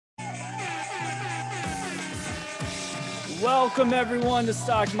Welcome everyone to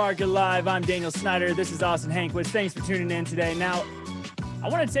Stock Market Live. I'm Daniel Snyder. This is Austin Hankwitz. Thanks for tuning in today. Now, I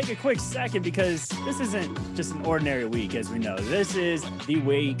want to take a quick second because this isn't just an ordinary week, as we know. This is the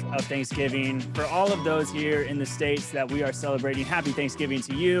week of Thanksgiving. For all of those here in the States that we are celebrating, happy Thanksgiving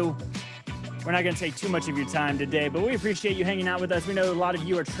to you. We're not going to take too much of your time today, but we appreciate you hanging out with us. We know a lot of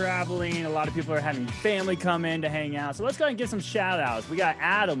you are traveling. A lot of people are having family come in to hang out. So let's go ahead and get some shout outs. We got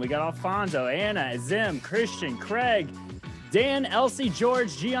Adam, we got Alfonso, Anna, Zim, Christian, Craig, Dan, Elsie,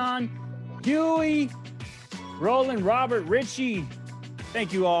 George, Gian, Huey, Roland, Robert, Richie.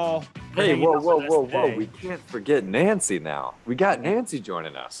 Thank you all. Hey, whoa. We can't forget Nancy now. We got Nancy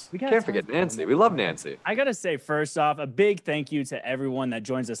joining us. We can't forget Nancy. We love Nancy. I got to say, first off, a big thank you to everyone that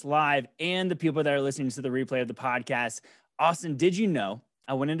joins us live and the people that are listening to the replay of the podcast. Austin, did you know,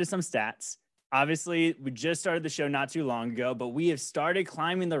 I went into some stats. Obviously, we just started the show not too long ago, but we have started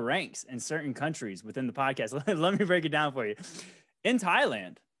climbing the ranks in certain countries within the podcast. Let me break it down for you. In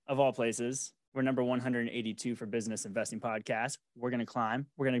Thailand, of all places, we're number 182 for business investing podcasts. We're going to climb.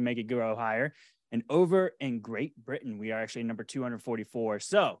 We're going to make it grow higher. And over in Great Britain, we are actually number 244.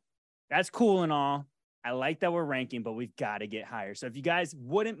 So that's cool and all. I like that we're ranking, but we've got to get higher. So if you guys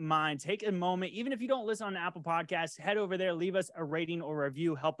wouldn't mind, take a moment, even if you don't listen on Apple Podcasts, head over there, leave us a rating or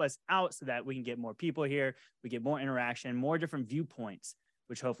review, help us out so that we can get more people here. We get more interaction, more different viewpoints,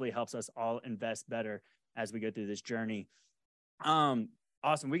 which hopefully helps us all invest better as we go through this journey.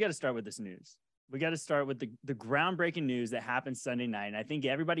 Awesome. We got to start with this news. We got to start with the groundbreaking news that happened Sunday night. And I think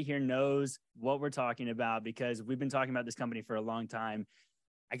everybody here knows what we're talking about because we've been talking about this company for a long time.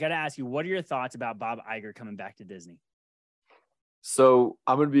 I got to ask you, what are your thoughts about Bob Iger coming back to Disney? So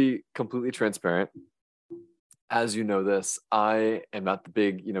I'm going to be completely transparent. As you know this, I am not the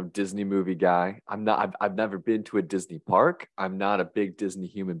big, Disney movie guy. I've never been to a Disney park. I'm not a big Disney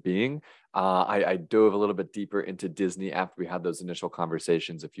human being. I dove a little bit deeper into Disney after we had those initial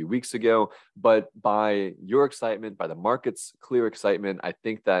conversations a few weeks ago. But by your excitement, by the market's clear excitement, I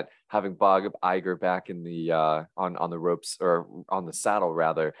think that having Bob Iger back in the on the ropes or on the saddle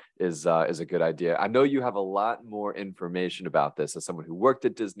rather is a good idea. I know you have a lot more information about this as someone who worked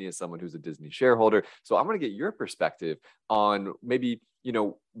at Disney, as someone who's a Disney shareholder. So I'm going to get your perspective on maybe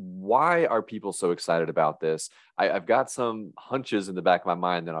why are people so excited about this? I've got some hunches in the back of my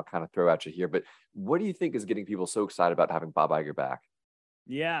mind that I'll kind of throw at you here, but what do you think is getting people so excited about having Bob Iger back?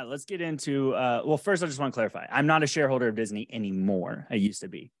 Yeah, let's get into, well, first I just want to clarify. I'm not a shareholder of Disney anymore. I used to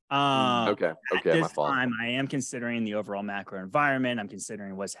be. Okay. At this time, I am considering the overall macro environment. I'm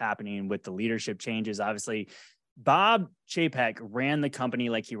considering what's happening with the leadership changes. Obviously, Bob Chapek ran the company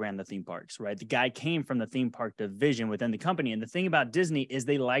like he ran the theme parks, right? The guy came from the theme park division within the company. And the thing about Disney is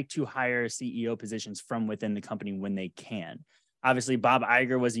they like to hire CEO positions from within the company when they can. Obviously, Bob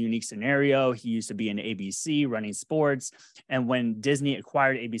Iger was a unique scenario. He used to be in ABC running sports. And when Disney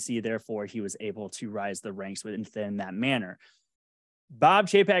acquired ABC, therefore, he was able to rise the ranks within that manner. Bob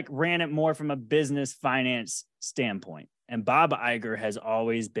Chapek ran it more from a business finance standpoint. And Bob Iger has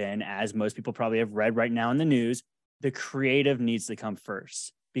always been, as most people probably have read right now in the news, the creative needs to come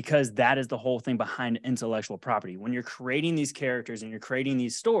first, because that is the whole thing behind intellectual property. When you're creating these characters and you're creating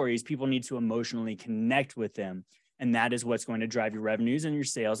these stories, people need to emotionally connect with them. And that is what's going to drive your revenues and your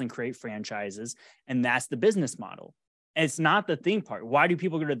sales and create franchises. And that's the business model. It's not the theme park. Why do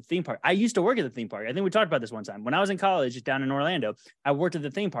people go to the theme park? I used to work at the theme park. I think we talked about this one time. When I was in college down in Orlando, I worked at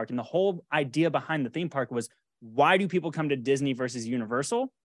the theme park. And the whole idea behind the theme park was, why do people come to Disney versus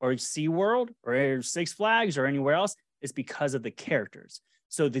Universal or SeaWorld or Six Flags or anywhere else? It's because of the characters.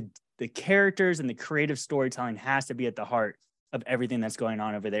 So the characters and the creative storytelling has to be at the heart of everything that's going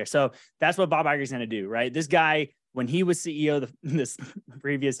on over there. So that's what Bob Iger's going to do, right? This guy, when he was CEO this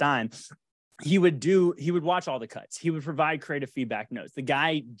previous time, he would watch all the cuts. He would provide creative feedback notes. The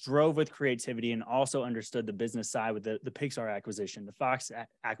guy drove with creativity and also understood the business side with the Pixar acquisition, the Fox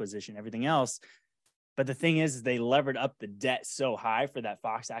acquisition, everything else. But the thing is they levered up the debt so high for that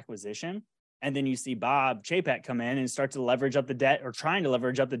Fox acquisition. And then you see Bob Chapek come in and start to leverage up the debt, or trying to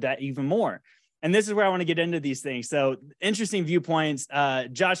leverage up the debt even more. And this is where I want to get into these things. So interesting viewpoints.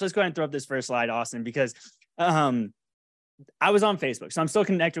 Josh, let's go ahead and throw up this first slide, Austin, because I was on Facebook. So I'm still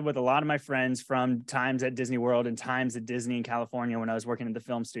connected with a lot of my friends from times at Disney World and times at Disney in California when I was working in the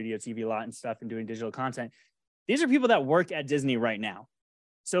film studio, TV lot and stuff and doing digital content. These are people that work at Disney right now.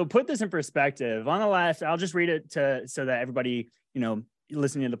 So put this in perspective. On the left, I'll just read it so that everybody,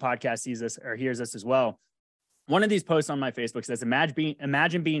 listening to the podcast sees this or hears this as well. One of these posts on my Facebook says,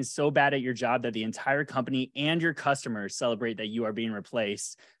 imagine being so bad at your job that the entire company and your customers celebrate that you are being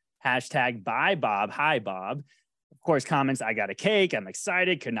replaced. Hashtag bye Bob. Hi Bob. Of course, comments, I got a cake. I'm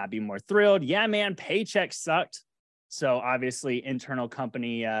excited. Could not be more thrilled. Yeah, man, paycheck sucked. So obviously internal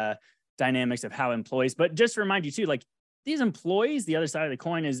company dynamics of how employees, but just to remind you too, like these employees, the other side of the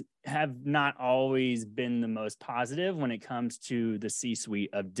coin is have not always been the most positive when it comes to the C-suite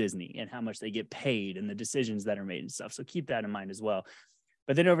of Disney and how much they get paid and the decisions that are made and stuff. So keep that in mind as well.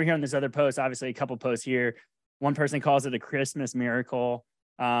 But then over here on this other post, obviously a couple posts here, one person calls it a Christmas miracle.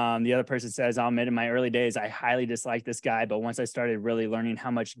 The other person says, I'll admit in my early days, I highly disliked this guy, but once I started really learning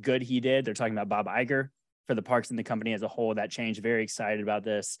how much good he did, they're talking about Bob Iger for the parks and the company as a whole. That changed. Very excited about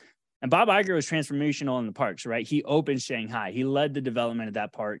this. And Bob Iger was transformational in the parks, right? He opened Shanghai. He led the development of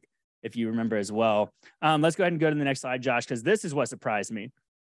that park, if you remember as well. Let's go ahead and go to the next slide, Josh, because this is what surprised me.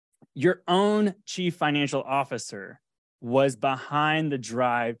 Your own chief financial officer was behind the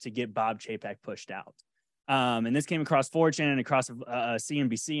drive to get Bob Chapek pushed out. And this came across Fortune and across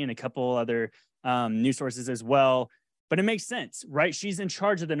CNBC and a couple other news sources as well. But it makes sense, right? She's in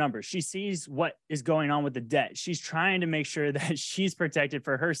charge of the numbers. She sees what is going on with the debt. She's trying to make sure that she's protected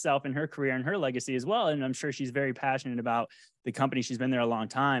for herself and her career and her legacy as well. And I'm sure she's very passionate about the company. She's been there a long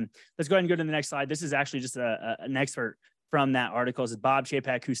time. Let's go ahead and go to the next slide. This is actually just an excerpt from that article. This is Bob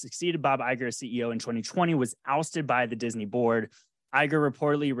Chapek, who succeeded Bob Iger as CEO in 2020, was ousted by the Disney board. Iger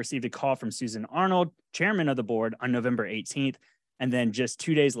reportedly received a call from Susan Arnold, chairman of the board, on November 18th. And then just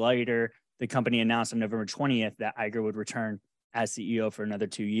 2 days later, the company announced on November 20th that Iger would return as CEO for another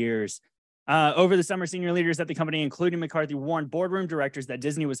 2 years. Over the summer, senior leaders at the company, including McCarthy, warned boardroom directors that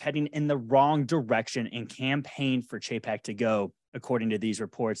Disney was heading in the wrong direction and campaigned for Chapek to go. According to these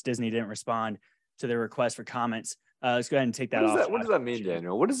reports, Disney didn't respond to their request for comments. Let's go ahead and take that off. What does that mean,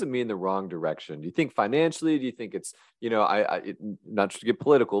 Daniel? What does it mean the wrong direction? Do you think financially? Do you think it's, not to get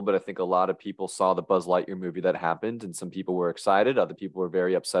political, but I think a lot of people saw the Buzz Lightyear movie that happened and some people were excited. Other people were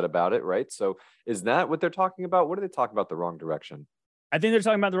very upset about it, right? So is that what they're talking about? What are they talking about the wrong direction? I think they're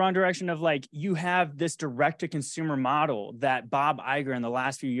talking about the wrong direction of like, you have this direct to consumer model that Bob Iger in the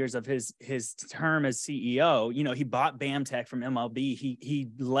last few years of his term as CEO, he bought BAMTech from MLB. He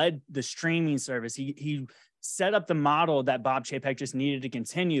led the streaming service. He set up the model that Bob Chapek just needed to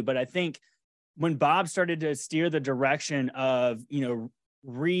continue. But I think when Bob started to steer the direction of,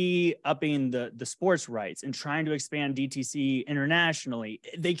 re-upping the sports rights and trying to expand DTC internationally,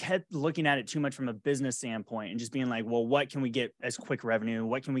 they kept looking at it too much from a business standpoint and just being like, well, what can we get as quick revenue?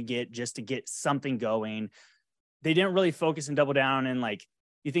 What can we get just to get something going? They didn't really focus and double down. And like,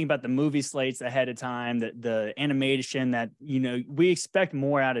 you think about the movie slates ahead of time, the animation that, we expect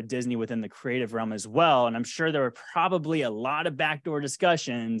more out of Disney within the creative realm as well. And I'm sure there were probably a lot of backdoor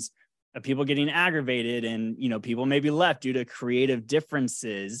discussions of people getting aggravated and, people maybe left due to creative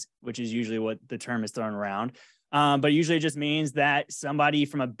differences, which is usually what the term is thrown around. But usually it just means that somebody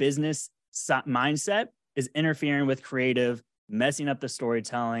from a business mindset is interfering with creative, messing up the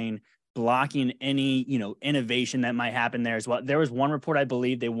storytelling, blocking any, innovation that might happen there as well. There was one report, I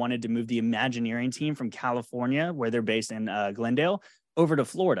believe, they wanted to move the Imagineering team from California, where they're based in Glendale, over to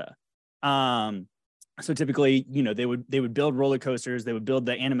Florida. So typically, they would build roller coasters, they would build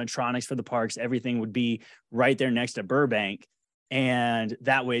the animatronics for the parks. Everything would be right there next to Burbank. And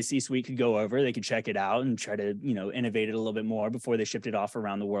that way C-suite could go over, they could check it out and try to, innovate it a little bit more before they shipped it off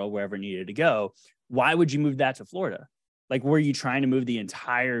around the world, wherever it needed to go. Why would you move that to Florida? Like, were you trying to move the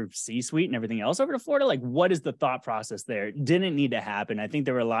entire C-suite and everything else over to Florida? Like, what is the thought process there? It didn't need to happen. I think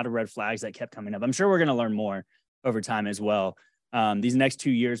there were a lot of red flags that kept coming up. I'm sure we're going to learn more over time as well. These next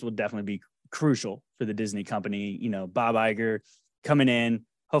 2 years will definitely be crucial for the Disney company. Bob Iger coming in,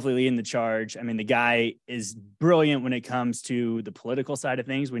 hopefully leading the charge. I mean, the guy is brilliant when it comes to the political side of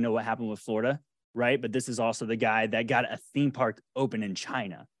things. We know what happened with Florida, right? But this is also the guy that got a theme park open in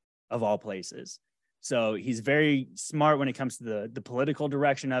China, of all places. So he's very smart when it comes to the political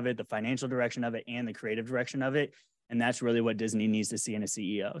direction of it, the financial direction of it, and the creative direction of it. And that's really what Disney needs to see in a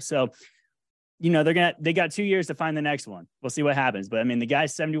CEO. So, they got 2 years to find the next one. We'll see what happens. But I mean, the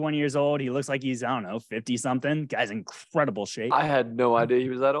guy's 71 years old. He looks like he's, 50 something. Guy's in incredible shape. I had no idea he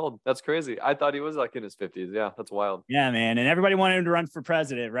was that old. That's crazy. I thought he was like in his 50s. Yeah, that's wild. Yeah, man. And everybody wanted him to run for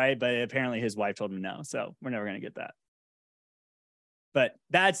president, right? But apparently his wife told him no. So we're never going to get that. But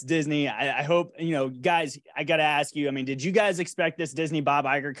that's Disney. I hope, guys, I got to ask you, did you guys expect this Disney Bob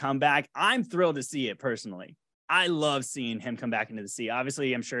Iger comeback? I'm thrilled to see it personally. I love seeing him come back into the sea.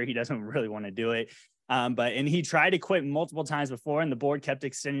 Obviously, I'm sure he doesn't really want to do it. And he tried to quit multiple times before, and the board kept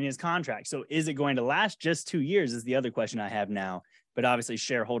extending his contract. So is it going to last just 2 years is the other question I have now. But obviously,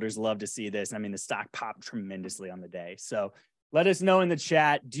 shareholders love to see this. The stock popped tremendously on the day. So let us know in the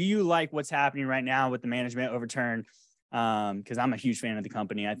chat. Do you like what's happening right now with the management overturn? Because I'm a huge fan of the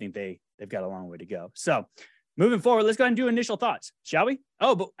company. I think they've got a long way to go. So moving forward, let's go ahead and do initial thoughts, shall we?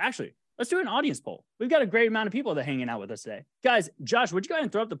 Oh, but actually, Let's do an audience poll. We've got a great amount of people that are hanging out with us today. Guys, Josh, would you go ahead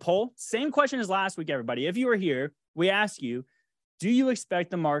and throw up the poll? Same question as last week, everybody. If you were here, we asked you, do you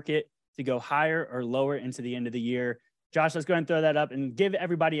expect the market to go higher or lower into the end of the year? Josh, let's go ahead and throw that up and give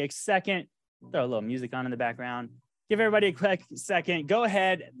everybody a second. Throw a little music on in the background. Give everybody a quick second. Go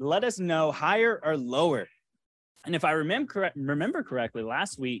ahead. Let us know higher or lower. And if I remember correctly,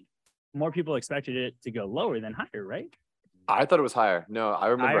 last week, more people expected it to go lower than higher, right? I thought it was higher. No, I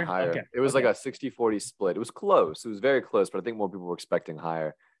remember higher. Okay. It was like a 60-40 split. It was close. It was very close, but I think more people were expecting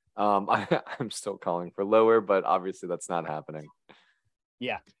higher. I'm still calling for lower, but obviously that's not happening.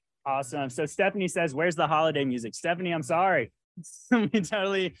 Yeah. Awesome. So Stephanie says, where's the holiday music? Stephanie, I'm sorry. We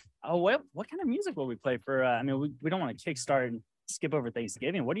totally. Oh, what kind of music will we play for? I mean, we don't want to kickstart and skip over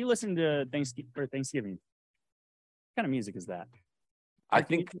Thanksgiving. What are you listening to for Thanksgiving? What kind of music is that? I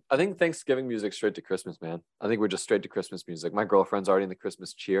think Thanksgiving music straight to Christmas, man. I think we're just straight to Christmas music. My girlfriend's already in the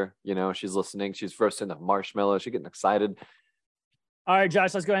Christmas cheer. You know, she's listening. She's roasting the marshmallow. She's getting excited. All right,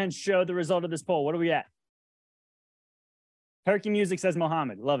 Josh, let's go ahead and show the result of this poll. What are we at? Turkey music, says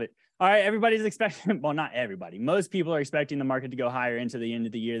Mohammed. Love it. All right, everybody's expecting, well, not everybody. Most people are expecting the market to go higher into the end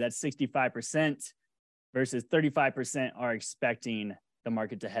of the year. That's 65% versus 35% are expecting the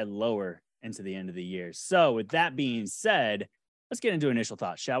market to head lower into the end of the year. So with that being said, let's get into initial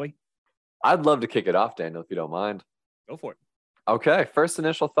thoughts, shall we? I'd love to kick it off, Daniel, if you don't mind. Go for it. Okay. First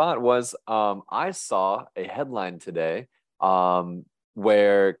initial thought was I saw a headline today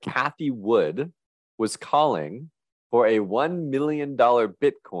where Kathy Wood was calling for a $1 million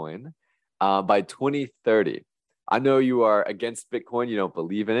Bitcoin by 2030. I know you are against Bitcoin. You don't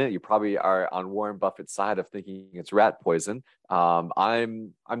believe in it. You probably are on Warren Buffett's side of thinking it's rat poison.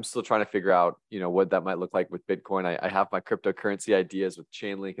 I'm still trying to figure out, what that might look like with Bitcoin. I have my cryptocurrency ideas with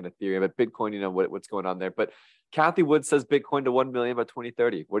Chainlink and Ethereum, but Bitcoin, what's going on there. But Kathy Wood says Bitcoin to 1 million by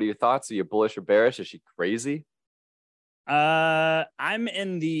 2030. What are your thoughts? Are you bullish or bearish? Is she crazy? I'm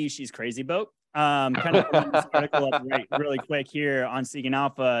in the she's crazy boat. Kind of pulling this article up really quick here on Seeking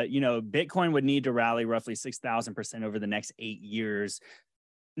Alpha. Bitcoin would need to rally roughly 6,000% over the next 8 years.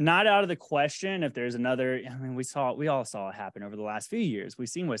 Not out of the question if there's another. I mean, we all saw it happen over the last few years. We've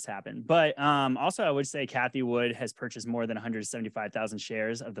seen what's happened. But also, I would say Kathy Wood has purchased more than 175,000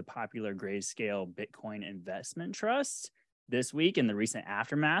 shares of the popular Grayscale Bitcoin Investment Trust this week in the recent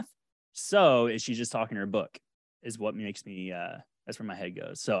aftermath. So is she just talking her book? Is what makes me. That's where my head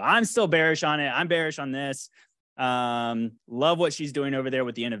goes. So I'm still bearish on it. I'm bearish on this. Love what she's doing over there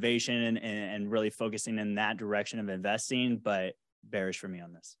with the innovation and really focusing in that direction of investing, but bearish for me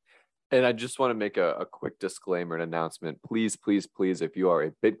on this. And I just want to make a quick disclaimer and announcement. Please, please, please, if you are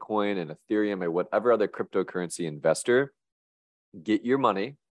a Bitcoin and Ethereum or whatever other cryptocurrency investor, get your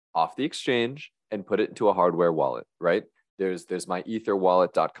money off the exchange and put it into a hardware wallet, right? There's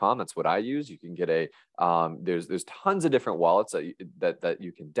myetherwallet.com. That's what I use. You can get there's tons of different wallets that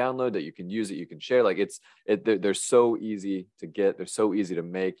you can download, that you can use, that you can share. Like they're so easy to get. They're so easy to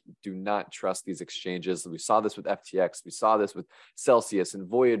make. Do not trust these exchanges. We saw this with FTX. We saw this with Celsius and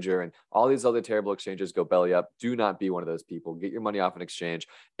Voyager and all these other terrible exchanges go belly up. Do not be one of those people. Get your money off an exchange.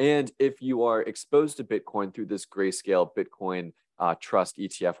 And if you are exposed to Bitcoin through this Grayscale Bitcoin Trust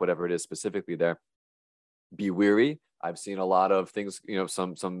ETF, whatever it is specifically there, be wary. I've seen a lot of things,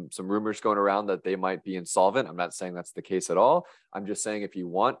 some rumors going around that they might be insolvent. I'm not saying that's the case at all. I'm just saying if you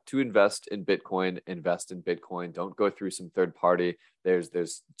want to invest in Bitcoin, invest in Bitcoin. Don't go through some third party. There's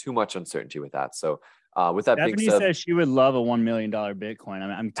too much uncertainty with that. So with that being said, Stephanie says she would love a $1 million Bitcoin.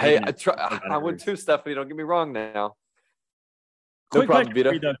 I'm taking I would too, Stephanie. Don't get me wrong now. Quick question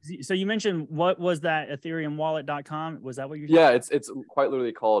for you, though. So you mentioned, what was that ethereumwallet.com? Was that what you're talking about? It's quite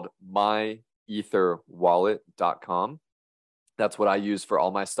literally called myetherwallet.com. That's what I use for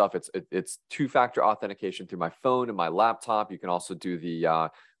all my stuff. It's two-factor authentication through my phone and my laptop. You can also do the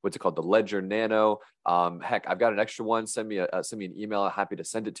what's it called, the Ledger Nano. Heck, I've got an extra one. Send me an email. I'm happy to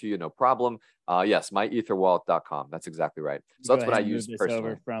send it to you. No problem. Yes, myetherwallet.com. That's exactly right. So that's what I use personally.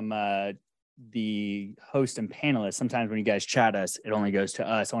 Over from the host and panelists. Sometimes when you guys chat us, it only goes to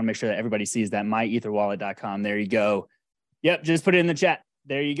us. I want to make sure that everybody sees that myetherwallet.com. There you go. Yep, just put it in the chat.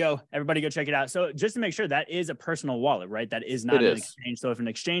 There you go. Everybody go check it out. So just to make sure, that is a personal wallet, right? That is not an exchange. So if an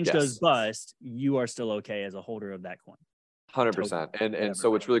exchange goes bust, you are still okay as a holder of that coin. 100%. And so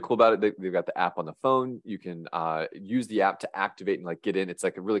what's really cool about it, they've got the app on the phone. You can use the app to activate and get in. It's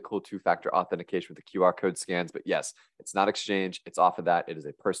like a really cool two-factor authentication with the QR code scans. But yes, it's not exchange. It's off of that. It is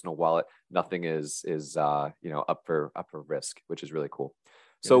a personal wallet. Nothing is up for risk, which is really cool.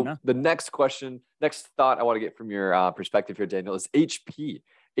 So the next thought I want to get from your perspective here, Daniel, is HP.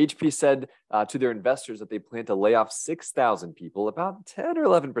 HP said to their investors that they plan to lay off 6,000 people, about 10 or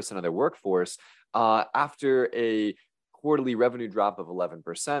 11% of their workforce, after a quarterly revenue drop of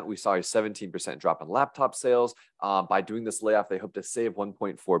 11%. We saw a 17% drop in laptop sales. By doing this layoff, they hope to save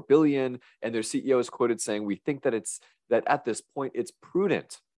 1.4 billion. And their CEO is quoted saying, "We think that at this point, it's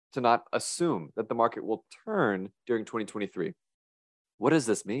prudent to not assume that the market will turn during 2023. What does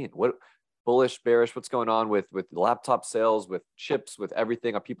this mean? What bullish, bearish? What's going on with laptop sales, with chips, with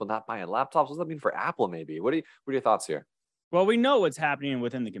everything? Are people not buying laptops? What does that mean for Apple? Maybe. What are your thoughts here? Well, we know what's happening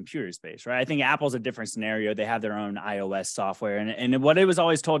within the computer space, right? I think Apple's a different scenario. They have their own iOS software. And what it was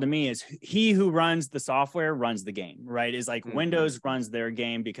always told to me is he who runs the software runs the game, right? Is like Windows runs their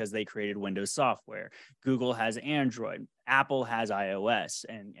game because they created Windows software. Google has Android. Apple has iOS,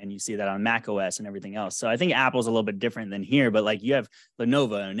 and you see that on Mac OS and everything else. So I think Apple's a little bit different than here, but like you have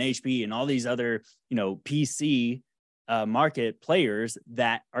Lenovo and HP and all these other, PC market players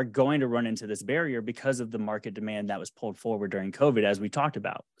that are going to run into this barrier because of the market demand that was pulled forward during COVID, as we talked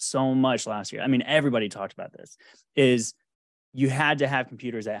about so much last year. I mean, everybody talked about this, is you had to have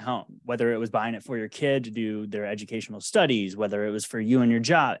computers at home, whether it was buying it for your kid to do their educational studies, whether it was for you and your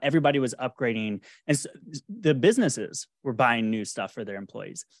job. Everybody was upgrading, and so the businesses were buying new stuff for their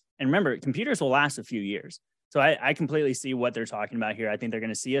employees. And remember, computers will last a few years. So I completely see what they're talking about here. I think they're going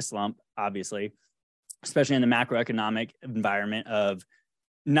to see a slump, obviously, especially in the macroeconomic environment of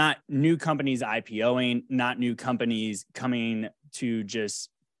not new companies IPOing, not new companies coming to just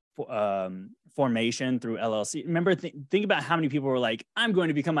formation through LLC. Remember, think about how many people were like, I'm going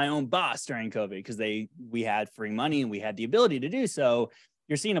to become my own boss during COVID because we had free money and we had the ability to do so.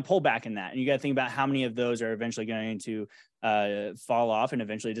 You're seeing a pullback in that. And you got to think about how many of those are eventually going to fall off and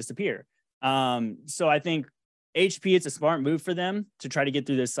eventually disappear. So I think HP, it's a smart move for them to try to get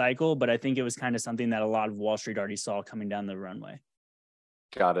through this cycle, but I think it was kind of something that a lot of Wall Street already saw coming down the runway.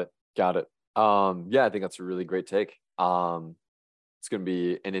 Got it. Yeah, I think that's a really great take. It's going to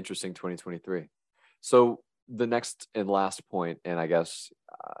be an interesting 2023. So the next and last point, and I guess,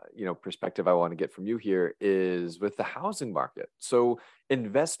 perspective I want to get from you here is with the housing market. So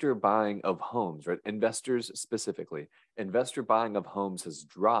investor buying of homes, right? Investors specifically, investor buying of homes has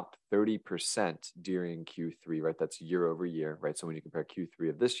dropped 30% during Q3, right? That's year over year, right? So when you compare Q3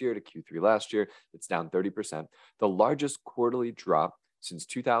 of this year to Q3 last year, it's down 30%, the largest quarterly drop since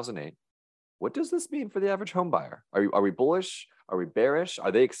 2008. What does this mean for the average home buyer? Are we bullish? Are we bearish?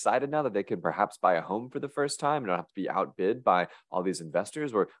 Are they excited now that they can perhaps buy a home for the first time and don't have to be outbid by all these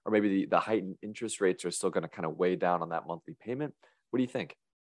investors? Or maybe the heightened interest rates are still going to kind of weigh down on that monthly payment? What do you think?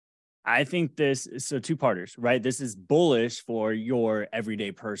 I think so two-parters, right? This is bullish for your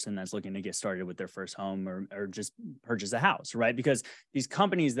everyday person that's looking to get started with their first home or just purchase a house, right? Because these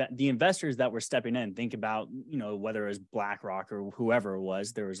companies, that the investors that were stepping in, think about, whether it was BlackRock or whoever it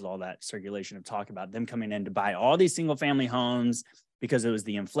was, there was all that circulation of talk about them coming in to buy all these single family homes because it was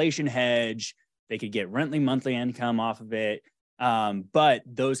the inflation hedge. They could get monthly income off of it. But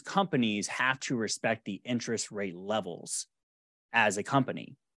those companies have to respect the interest rate levels as a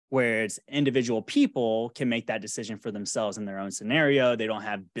company, whereas individual people can make that decision for themselves in their own scenario. They don't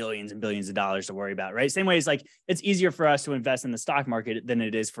have billions and billions of dollars to worry about, right? Same way, it's like it's easier for us to invest in the stock market than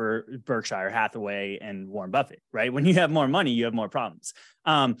it is for Berkshire Hathaway and Warren Buffett, right? When you have more money, you have more problems.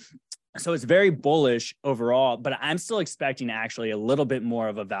 So it's very bullish overall, but I'm still expecting actually a little bit more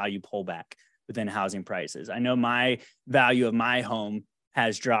of a value pullback within housing prices. I know my value of my home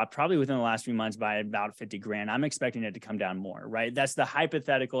has dropped probably within the last few months by about 50 grand. I'm expecting it to come down more, right? That's the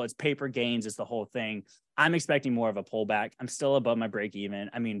hypothetical. It's paper gains. It's the whole thing. I'm expecting more of a pullback. I'm still above my break even.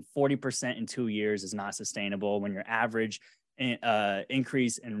 I mean, 40% in 2 years is not sustainable when your average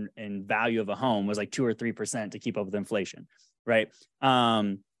increase in value of a home was like 2 or 3% to keep up with inflation, right?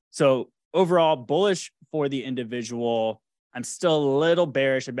 So overall, bullish for the individual. I'm still a little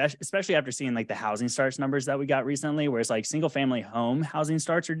bearish, especially after seeing like the housing starts numbers that we got recently, where it's like single family home housing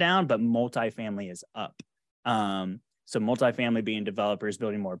starts are down, but multifamily is up. So multifamily being developers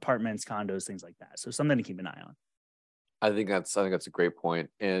building more apartments, condos, things like that. So something to keep an eye on. I think that's a great point.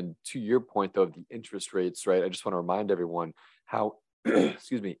 And to your point though, of the interest rates, right? I just want to remind everyone how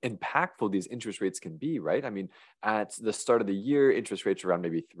excuse me, impactful these interest rates can be, right? I mean, at the start of the year, interest rates around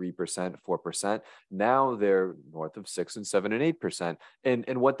maybe 3%, 4%. Now they're north of 6 and 7 and 8%.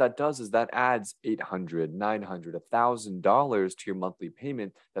 And what that does is that adds $800, $900, $1,000 to your monthly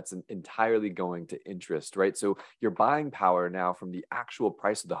payment. That's entirely going to interest, right? So your buying power now from the actual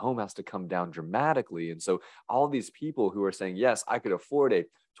price of the home has to come down dramatically. And so all these people who are saying, yes, I could afford a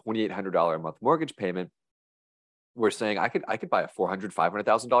 $2,800 a month mortgage payment, we're saying I could buy a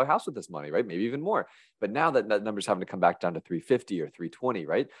 $400,000-$500,000 house with this money, right? Maybe even more. But now that number's having to come back down to 350 or 320,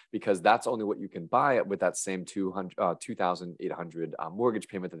 right? Because that's only what you can buy with that same 2,800 mortgage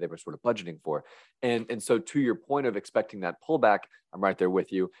payment that they were sort of budgeting for. And so to your point of expecting that pullback, I'm right there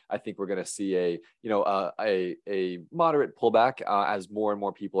with you. I think we're going to see a moderate pullback as more and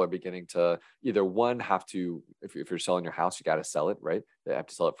more people are beginning to either have to, if you're selling your house, you got to sell it, right? They have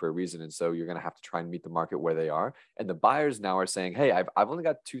to sell it for a reason. And so you're going to have to try and meet the market where they are. And the buyers now are saying, hey, I've only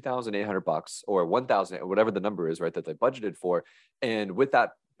got $2,800 or 1,000, or whatever the number is, right, that they budgeted for. And with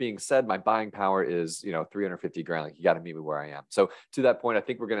that being said, my buying power is, 350 grand. Like, you got to meet me where I am. So to that point, I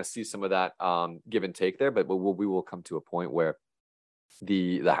think we're going to see some of that give and take there, but we will come to a point where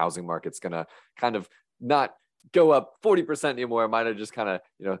the housing market's going to kind of not go up 40% anymore. It might have just kind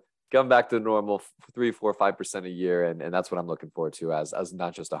of, come back to normal 3, 4, 5% a year. And that's what I'm looking forward to as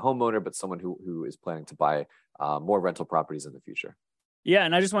not just a homeowner, but someone who is planning to buy more rental properties in the future. Yeah.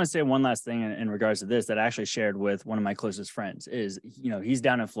 And I just want to say one last thing in regards to this that I actually shared with one of my closest friends is, he's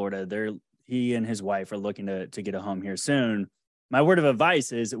down in Florida. He and his wife are looking to get a home here soon. My word of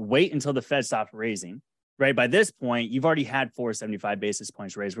advice is wait until the Fed stops raising. Right. By this point, you've already had 475 basis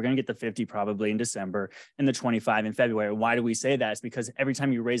points raised. We're going to get the 50 probably in December and the 25 in February. Why do we say that? It's because every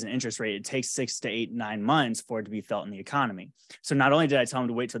time you raise an interest rate, it takes 6 to 8, 9 months for it to be felt in the economy. So not only did I tell him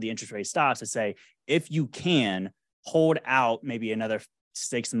to wait till the interest rate stops, I say, if you can hold out maybe another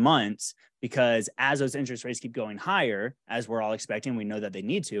 6 months, because as those interest rates keep going higher, as we're all expecting, we know that they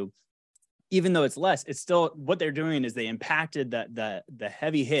need to, even though it's less, it's still what they're doing is they impacted the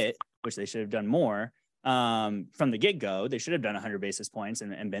heavy hit, which they should have done more. From the get-go. They should have done 100 basis points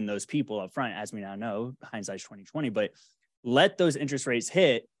and been those people up front, as we now know, hindsight's 2020, but let those interest rates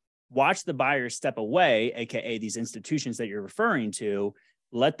hit, watch the buyers step away, aka these institutions that you're referring to,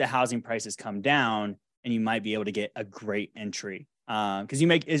 let the housing prices come down, and you might be able to get a great entry. Because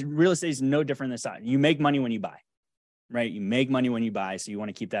real estate is no different than this side. You make money when you buy, right? You make money when you buy, so you want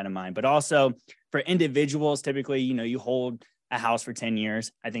to keep that in mind. But also for individuals, typically, you hold a house for 10 years,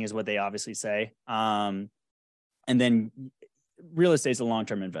 I think is what they obviously say. And then real estate is a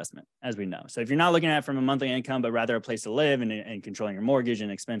long-term investment, as we know. So if you're not looking at it from a monthly income, but rather a place to live and controlling your mortgage and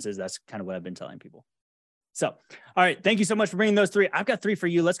expenses, that's kind of what I've been telling people. So, all right. Thank you so much for bringing those 3. I've got 3 for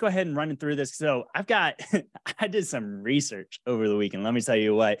you. Let's go ahead and run through this. So I did some research over the weekend. Let me tell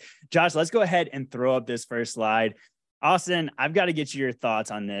you what, Josh, let's go ahead and throw up this first slide. Austin, I've got to get your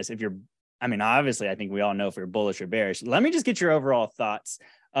thoughts on this. Obviously, I think we all know if you're bullish or bearish. Let me just get your overall thoughts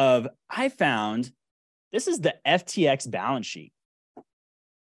I found this is the FTX balance sheet.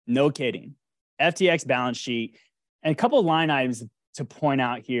 No kidding. FTX balance sheet. And a couple of line items to point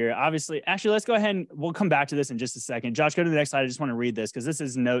out here. Obviously, actually, let's go ahead and we'll come back to this in just a second. Josh, go to the next slide. I just want to read this because this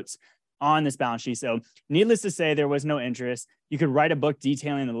is notes on this balance sheet. So needless to say, there was no interest. You could write a book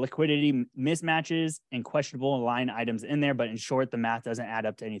detailing the liquidity mismatches and questionable line items in there. But in short, the math doesn't add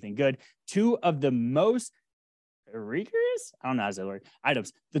up to anything good. 2 of the most rigorous, I don't know how to say the word,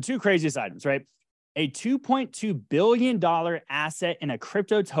 items, the 2 craziest items, right? A $2.2 billion asset in a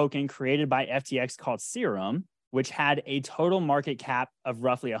crypto token created by FTX called Serum, which had a total market cap of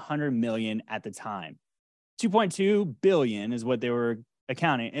roughly 100 million at the time. 2.2 billion is what they were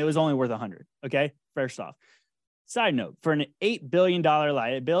accounting. It was only worth 100. Okay. First off, side note, for an $8 billion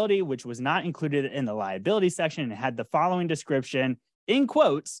liability, which was not included in the liability section and had the following description in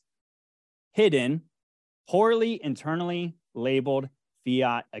quotes, hidden, poorly internally labeled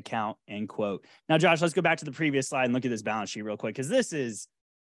fiat account, end quote. Now, Josh, let's go back to the previous slide and look at this balance sheet real quick. Cause this is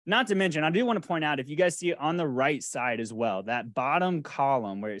not to mention, I do want to point out, if you guys see it on the right side as well, that bottom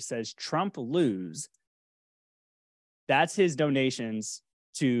column where it says Trump lose, that's his donations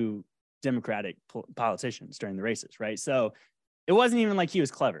to Democratic politicians during the races, right? So it wasn't even like he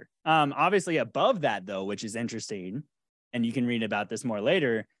was clever. Obviously above that though, which is interesting, and you can read about this more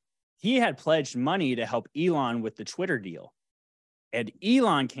later, he had pledged money to help Elon with the Twitter deal. And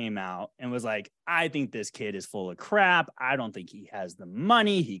Elon came out and was like, I think this kid is full of crap. I don't think he has the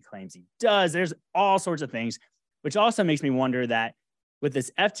money. He claims he does. There's all sorts of things, which also makes me wonder that with this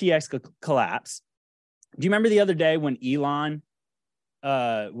FTX collapse, do you remember the other day when Elon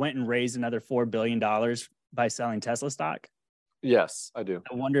went and raised another $4 billion by selling Tesla stock? Yes, I do.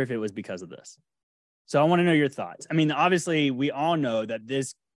 I wonder if it was because of this. So I want to know your thoughts. I mean, obviously, we all know that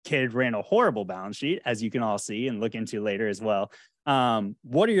this kid ran a horrible balance sheet, as you can all see and look into later as well.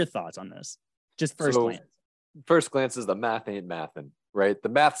 What are your thoughts on this? Just first glance. First glance is the math ain't mathin', right? The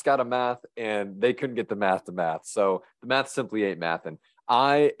math's got a math and they couldn't get the math to math. So the math simply ain't mathin'.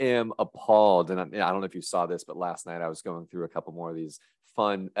 I am appalled. And I don't know if you saw this, but last night I was going through a couple more of these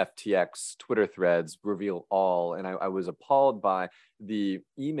fun FTX Twitter threads reveal all. And I was appalled by the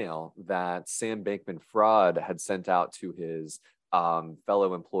email that Sam Bankman-Fried had sent out to his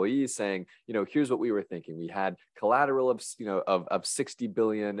fellow employees saying, here's what we were thinking. We had collateral of 60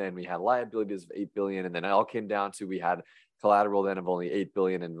 billion and we had liabilities of 8 billion. And then it all came down to we had collateral then of only 8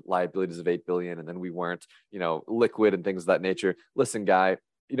 billion and liabilities of 8 billion. And then we weren't, liquid and things of that nature. Listen, guy,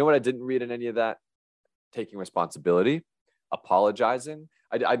 you know what I didn't read in any of that? Taking responsibility, apologizing.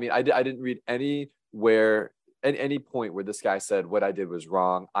 I didn't read anywhere at any point where this guy said what I did was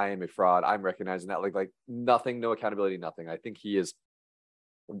wrong. I am a fraud. I'm recognizing that. Like nothing, no accountability, nothing. I think he is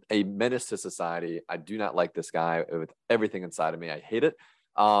a menace to society. I do not like this guy with everything inside of me. I hate it.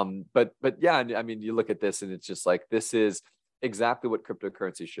 But yeah, I mean, you look at this and it's just like, this is exactly what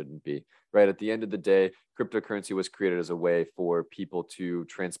cryptocurrency shouldn't be, right? At the end of the day, cryptocurrency was created as a way for people to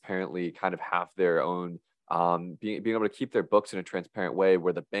transparently kind of have their own being able to keep their books in a transparent way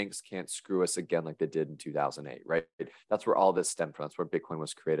where the banks can't screw us again like they did in 2008, right? That's where all this stemmed from. That's where Bitcoin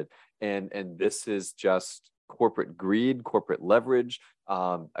was created. And this is just corporate greed, corporate leverage,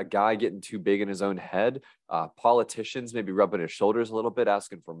 a guy getting too big in his own head, politicians maybe rubbing his shoulders a little bit,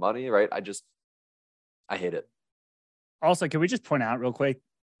 asking for money, right? I hate it. Also, can we just point out real quick,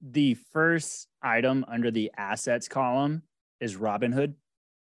 the first item under the assets column is Robinhood.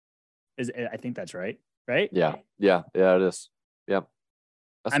 I think that's right. Yeah, it is. Yep.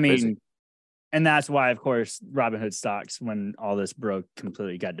 That's crazy. And that's why, of course, Robinhood stocks, when all this broke,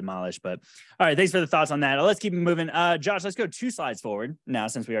 completely got demolished. But all right, thanks for the thoughts on that. Let's keep moving. Josh, let's go 2 slides forward now,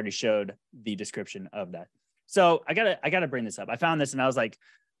 since we already showed the description of that. So I gotta bring this up. I found this and I was like,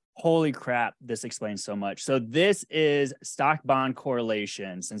 holy crap, this explains so much. So this is stock bond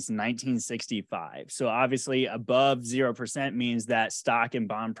correlation since 1965. So obviously above 0% means that stock and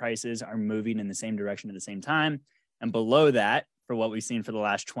bond prices are moving in the same direction at the same time. And below that, for what we've seen for the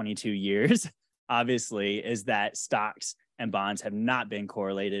last 22 years, obviously, is that stocks and bonds have not been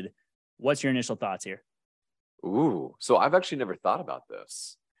correlated. What's your initial thoughts here? Ooh, so I've actually never thought about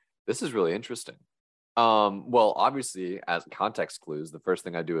this. This is really interesting. Well, obviously, as context clues, the first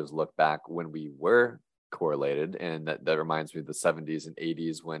thing I do is look back when we were correlated, and that reminds me of the 70s and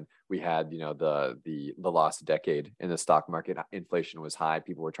 80s when we had, the lost decade in the stock market. Inflation was high.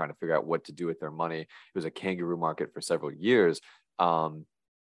 People were trying to figure out what to do with their money. It was a kangaroo market for several years.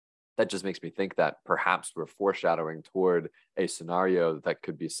 That just makes me think that perhaps we're foreshadowing toward a scenario that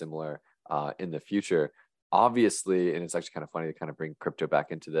could be similar in the future. Obviously, and it's actually kind of funny to kind of bring crypto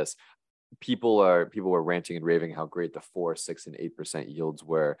back into this. People were ranting and raving how great the 4%, 6%, and 8% yields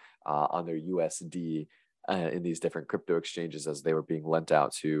were on their USD in these different crypto exchanges as they were being lent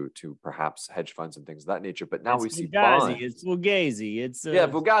out to perhaps hedge funds and things of that nature. But now we see bonds. It's Fugazi.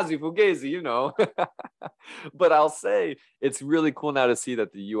 Fugazi, But I'll say it's really cool now to see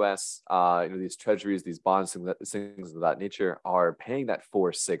that the U.S., these treasuries, these bonds, things of that nature are paying that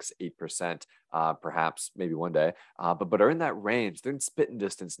 4%, 6%, 8%, perhaps maybe one day, but are in that range. They're in spitting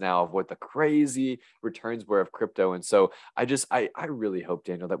distance now of what the crazy returns were of crypto. And so I really hope,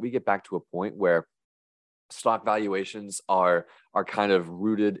 Daniel, that we get back to a point where stock valuations are kind of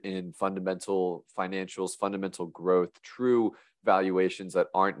rooted in fundamental financials, fundamental growth, true valuations that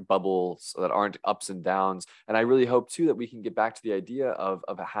aren't bubbles, that aren't ups and downs. And I really hope too that we can get back to the idea of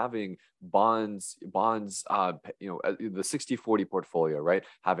having bonds, the 60-40 portfolio, right?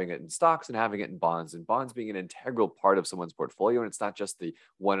 Having it in stocks and having it in bonds, and bonds being an integral part of someone's portfolio. And it's not just the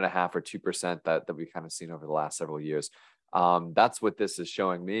 1.5% or 2% that we've kind of seen over the last several years. That's what this is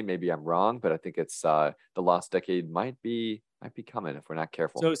showing me. Maybe I'm wrong, but I think it's the lost decade might be coming if we're not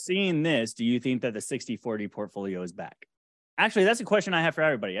careful. So seeing this, do you think that the 60-40 portfolio is back? Actually, that's a question I have for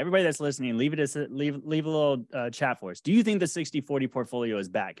everybody. Everybody that's listening, leave a little chat for us. Do you think the 60-40 portfolio is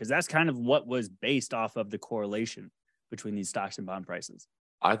back? Because that's kind of what was based off of the correlation between these stocks and bond prices.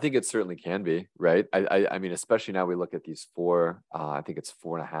 I think it certainly can be, right? I mean, especially now we look at these four, I think it's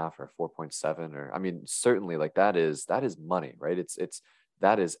 4.5 or 4.7, or I mean, certainly like that is money, right?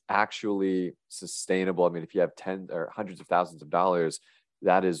 That is actually sustainable. I mean, if you have tens or hundreds of thousands of dollars,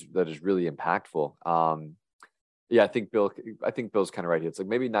 that is really impactful. Yeah, I think Bill's kind of right here. It's like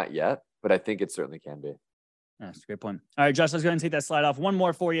maybe not yet, but I think it certainly can be. That's a great point. All right, Josh, let's go ahead and take that slide off. One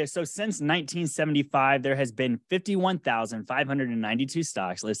more for you. So since 1975, there has been 51,592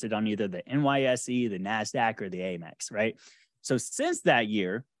 stocks listed on either the NYSE, the NASDAQ, or the AMEX, right? So since that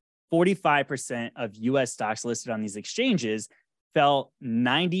year, 45% of U.S. stocks listed on these exchanges fell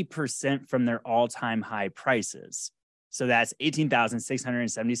 90% from their all-time high prices. So that's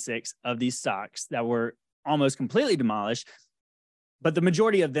 18,676 of these stocks that were almost completely demolished, but the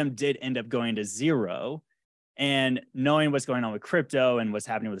majority of them did end up going to zero. And knowing what's going on with crypto and what's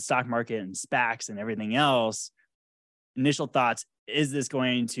happening with the stock market and SPACs and everything else, initial thoughts, is this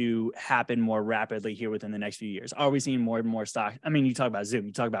going to happen more rapidly here within the next few years? Are we seeing more and more stock? I mean, you talk about Zoom,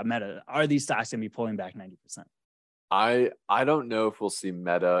 you talk about Meta. Are these stocks going to be pulling back 90%? I don't know if we'll see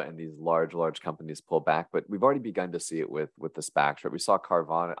Meta and these large companies pull back, but we've already begun to see it with the SPACs, right? We saw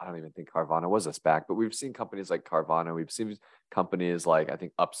Carvana. I don't even think Carvana was a SPAC, but we've seen companies like Carvana. We've seen companies like, I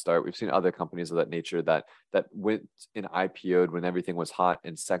think, Upstart. We've seen other companies of that nature that went and IPO'd when everything was hot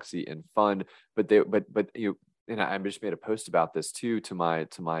and sexy and fun. But you, and I just made a post about this too to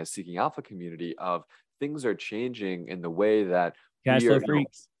my Seeking Alpha community of things are changing in the way that Cash flow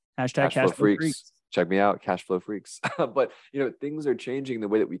freaks. Hashtag cash flow freaks. Check me out, cash flow freaks. But things are changing the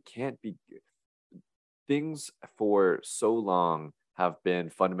way that we can't be. Things for so long have been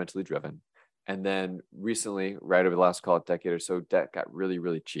fundamentally driven, and then recently, right over the last decade or so, debt got really,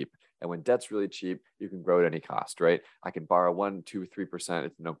 really cheap. And when debt's really cheap, you can grow at any cost, right? I can borrow 1%, 2%, 3%.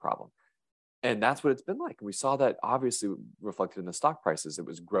 It's no problem. And that's what it's been like. We saw that obviously reflected in the stock prices. It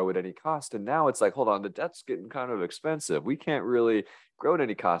was grow at any cost. And now it's like, hold on, the debt's getting kind of expensive. We can't really grow at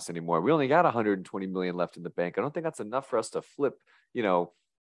any cost anymore. We only got 120 million left in the bank. I don't think that's enough for us to flip,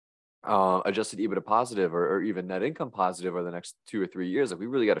 adjusted EBITDA positive or even net income positive over the next 2 or 3 years. Like, we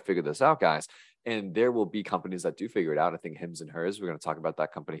really got to figure this out, guys. And there will be companies that do figure it out. I think HIMS and HERS, we're going to talk about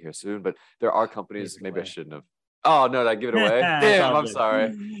that company here soon, but there are companies, maybe I shouldn't have. Oh no, did I give it away? Damn, I'm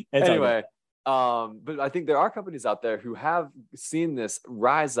sorry. Anyway. But I think there are companies out there who have seen this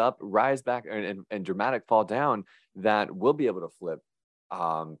rise up, rise back, and dramatic fall down that will be able to flip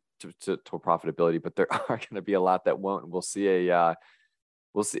to profitability. But there are going to be a lot that won't. We'll see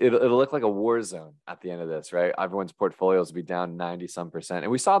it'll look like a war zone at the end of this, right? Everyone's portfolios will be down 90%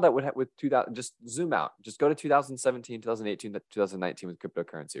 and we saw that with 2000. Just zoom out, just go to 2017, 2018, 2019 with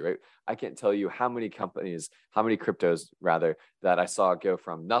cryptocurrency, right? I can't tell you how many cryptos rather, that I saw go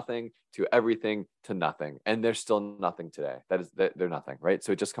from nothing to everything to nothing, and they're still nothing today. They're nothing, right?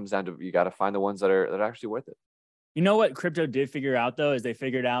 So it just comes down to, you got to find the ones that are actually worth it. You know what crypto did figure out though, is they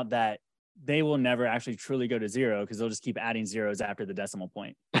figured out that they will never actually truly go to zero, because they'll just keep adding zeros after the decimal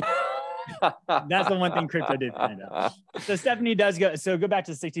point. That's the one thing crypto did find out. So Stephanie does go. So go back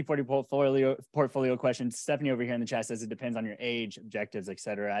to the 60-40 portfolio question. Stephanie over here in the chat says it depends on your age, objectives,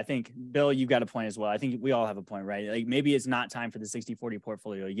 etc. I think, Bill, you've got a point as well. I think we all have a point, right? Like, maybe it's not time for the 60-40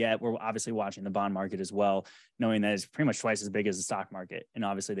 portfolio yet. We're obviously watching the bond market as well, knowing that it's pretty much twice as big as the stock market. And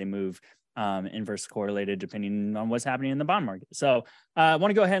obviously they move inverse correlated depending on what's happening in the bond market. So I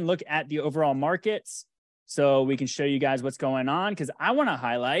want to go ahead and look at the overall markets so we can show you guys what's going on, because I want to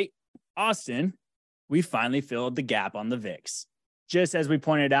highlight, Austin, we finally filled the gap on the VIX. Just as we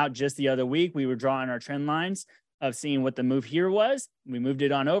pointed out just the other week, we were drawing our trend lines of seeing what the move here was. We moved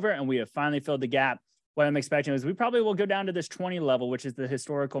it on over and we have finally filled the gap. What I'm expecting is we probably will go down to this 20 level, which is the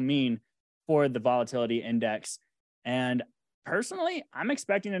historical mean for the volatility index. And personally, I'm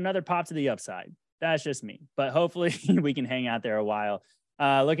expecting another pop to the upside. That's just me, but hopefully we can hang out there a while.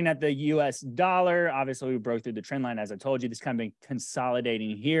 Looking at the US dollar, obviously we broke through the trend line. As I told you, this kind of been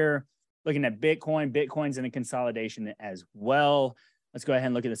consolidating here. Looking at Bitcoin's in a consolidation as well. Let's go ahead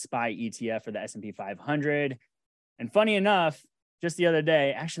and look at the SPY ETF for the S&P 500. And funny enough, just the other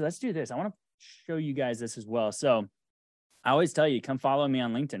day, actually, let's do this. I want to show you guys this as well. So I always tell you, come follow me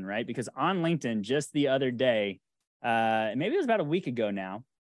on LinkedIn, right? Because on LinkedIn, just the other day, maybe it was about a week ago now,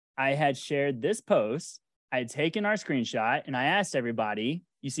 I had shared this post. I had taken our screenshot and I asked everybody,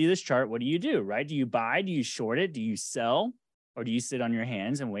 you see this chart, what do you do, right? Do you buy? Do you short it? Do you sell? Or do you sit on your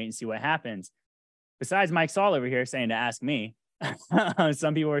hands and wait and see what happens? Besides Mike Saul over here saying to ask me,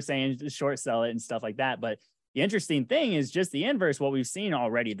 some people were saying to short sell it and stuff like that. But the interesting thing is just the inverse, what we've seen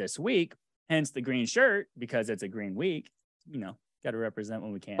already this week, hence the green shirt, because it's a green week, got to represent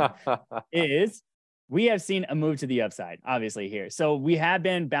when we can, is we have seen a move to the upside, obviously here. So we have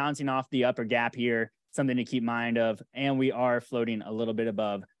been bouncing off the upper gap here, something to keep mind of, and we are floating a little bit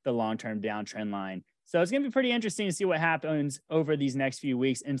above the long-term downtrend line. So it's going to be pretty interesting to see what happens over these next few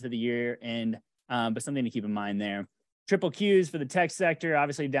weeks into the year, and but something to keep in mind there. Triple Qs for the tech sector,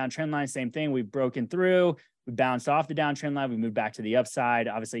 obviously downtrend line, same thing. We've broken through, we bounced off the downtrend line, we moved back to the upside,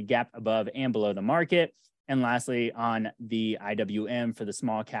 obviously gap above and below the market. And lastly, on the IWM for the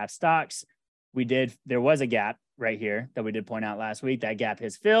small cap stocks, there was a gap right here that we did point out last week. That gap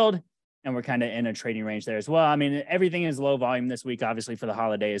has filled, and we're kind of in a trading range there as well. I mean, everything is low volume this week, obviously for the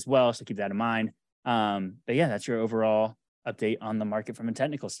holiday as well, so keep that in mind. But yeah, that's your overall update on the market from a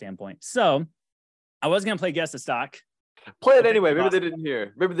technical standpoint. So I was going to play guess the stock. Play it anyway. Maybe they didn't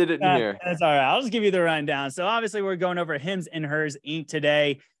hear. That's all right. I'll just give you the rundown. So obviously we're going over HIMS and HERS Inc.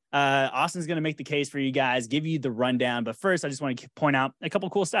 today. Austin's going to make the case for you guys, give you the rundown. But first, I just want to point out a couple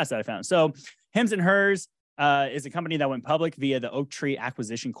of cool stats that I found. So HIMS and HERS is a company that went public via the Oak Tree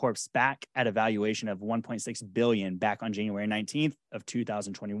Acquisition Corp SPAC at a valuation of $1.6 billion back on January 19th of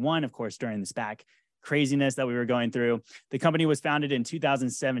 2021. Of course, during the SPAC craziness that we were going through. The company was founded in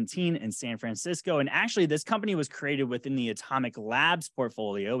 2017 in San Francisco. And actually, this company was created within the Atomic Labs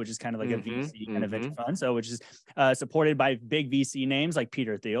portfolio, which is kind of like a VC kind of venture fund. So, which is supported by big VC names like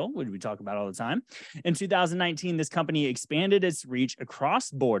Peter Thiel, which we talk about all the time. In 2019, this company expanded its reach across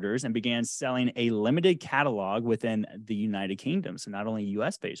borders and began selling a limited catalog within the United Kingdom. So not only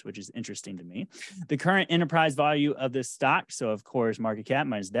US based, which is interesting to me. The current enterprise value of this stock, so of course, market cap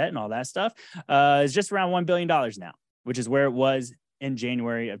minus debt and all that stuff, is just around $1 billion now, which is where it was in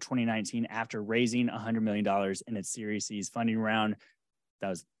January of 2019 after raising $100 million in its Series C's funding round. That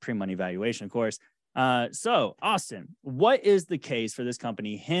was pre-money valuation, of course. So, Austin, what is the case for this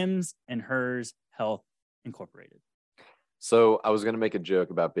company, HIMS and HERS Health Incorporated? So I was going to make a joke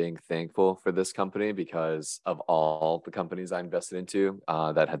about being thankful for this company because of all the companies I invested into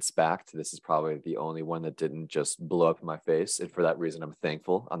that had SPAC'd. This is probably the only one that didn't just blow up in my face. And for that reason, I'm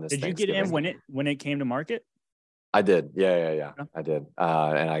thankful on this. Did you get in when it came to market? I did. Yeah. I did.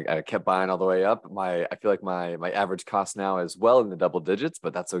 And I kept buying all the way up. I feel like my average cost now is well in the double digits,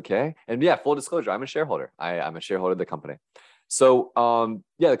 but that's okay. And yeah, full disclosure, I'm a shareholder. I'm a shareholder of the company. So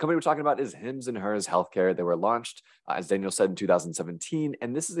the company we're talking about is HIMS and HERS Healthcare. They were launched, as Daniel said, in 2017.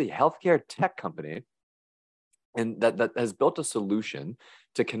 And this is a healthcare tech company and that has built a solution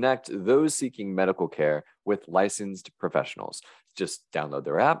to connect those seeking medical care with licensed professionals. Just download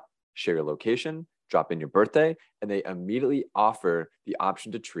their app, share your location, drop in your birthday, and they immediately offer the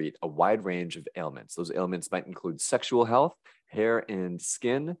option to treat a wide range of ailments. Those ailments might include sexual health, hair and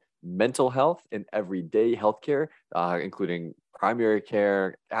skin, mental health, and everyday healthcare, including primary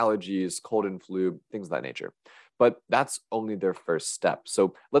care, allergies, cold and flu, things of that nature. But that's only their first step.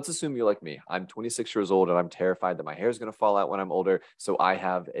 So let's assume you're like me. I'm 26 years old and I'm terrified that my hair is going to fall out when I'm older. So I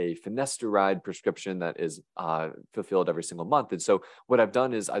have a finasteride prescription that is fulfilled every single month. And so what I've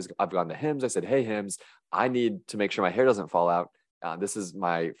done is I've gone to HIMS. I said, hey, HIMS, I need to make sure my hair doesn't fall out. This is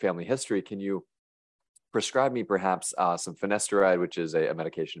my family history. Can you prescribe me perhaps some finasteride, which is a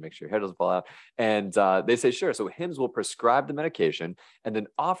medication to make sure your hair doesn't fall out? And they say, sure. So HIMS will prescribe the medication and then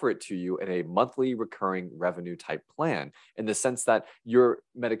offer it to you in a monthly recurring revenue type plan, in the sense that your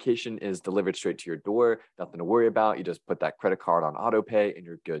medication is delivered straight to your door, nothing to worry about. You just put that credit card on auto pay and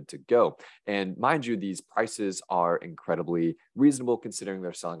you're good to go. And mind you, these prices are incredibly reasonable considering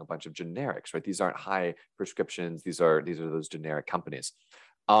they're selling a bunch of generics, right? These aren't high prescriptions. These are those generic companies.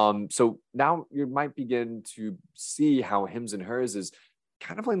 So now you might begin to see how HIMS and HERS is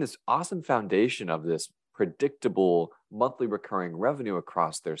kind of laying this awesome foundation of this predictable monthly recurring revenue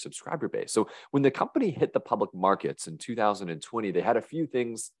across their subscriber base. So when the company hit the public markets in 2020, they had a few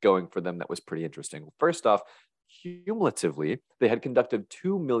things going for them that was pretty interesting. First off, cumulatively, they had conducted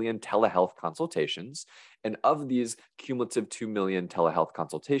 2 million telehealth consultations. And of these cumulative 2 million telehealth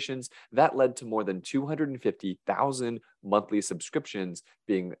consultations, that led to more than 250,000 monthly subscriptions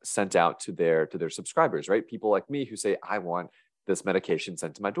being sent out to their subscribers, right? People like me who say, I want this medication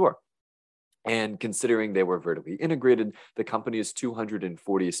sent to my door. And considering they were vertically integrated, the company's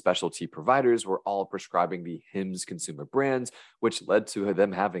 240 specialty providers were all prescribing the HIMS consumer brands, which led to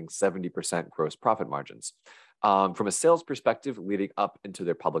them having 70% gross profit margins. From a sales perspective, leading up into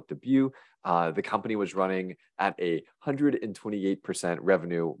their public debut, the company was running at a 128%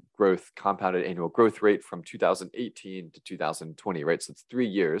 revenue growth, compounded annual growth rate from 2018 to 2020, right? So it's 3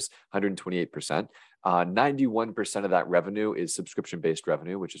 years, 128%. 91% of that revenue is subscription-based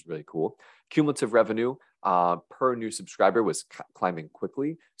revenue, which is really cool. Cumulative revenue per new subscriber was climbing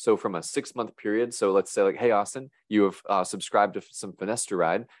quickly. So from a 6-month period, so let's say like, hey, Austin, you have subscribed to some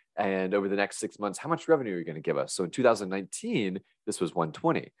finasteride, and over the next 6 months, how much revenue are you going to give us? So in 2019, this was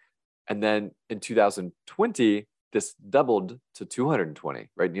 120. And then in 2020, this doubled to 220,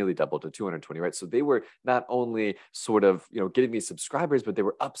 right? Nearly doubled to 220, right? So they were not only sort of, getting these subscribers, but they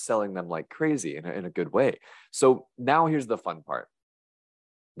were upselling them like crazy in a good way. So now here's the fun part.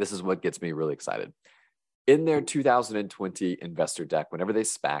 This is what gets me really excited. In their 2020 investor deck, whenever they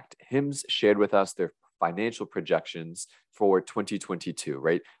SPAC'd, HIMS shared with us their financial projections for 2022,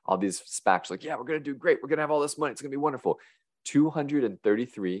 right? All these SPACs like, yeah, we're going to do great. We're going to have all this money. It's going to be wonderful.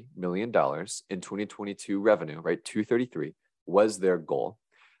 $233 million in 2022 revenue, right? 233 was their goal.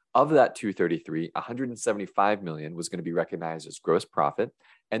 Of that 233, 175 million was going to be recognized as gross profit,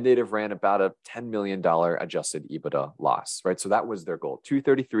 and they'd have ran about a $10 million adjusted EBITDA loss, right? So that was their goal.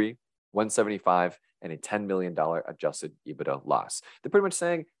 233 175, and a $10 million adjusted EBITDA loss. They're pretty much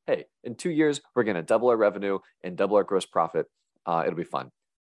saying, hey, in 2 years, we're going to double our revenue and double our gross profit. It'll be fun.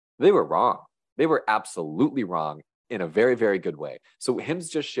 They were wrong. They were absolutely wrong in a very, very good way. So HIMS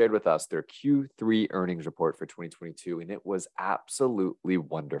just shared with us their Q3 earnings report for 2022, and it was absolutely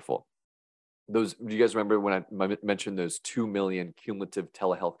wonderful. Do you guys remember when I mentioned those 2 million cumulative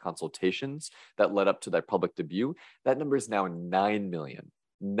telehealth consultations that led up to their public debut? That number is now 9 million.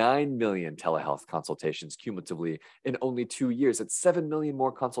 9 million telehealth consultations cumulatively in only 2 years. It's 7 million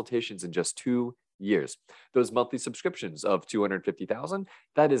more consultations in just 2 years. Those monthly subscriptions of 250,000,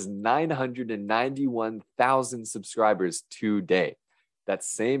 that is 991,000 subscribers today. That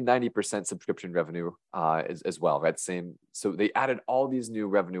same 90% subscription revenue as well, right? So they added all these new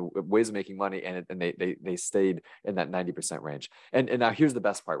revenue ways of making money, and they stayed in that 90% range. And now here's the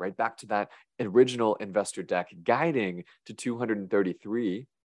best part, right? Back to that original investor deck guiding to 233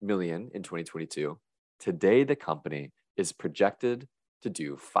 million in 2022. Today, the company is projected to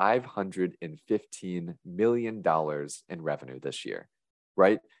do $515 million in revenue this year,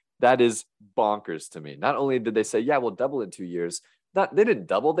 right? That is bonkers to me. Not only did they say, yeah, we'll double in 2 years, they didn't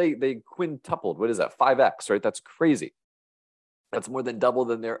double, they quintupled. What is that? 5x, right? That's crazy. That's more than double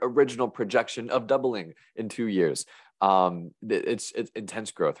than their original projection of doubling in 2 years. It's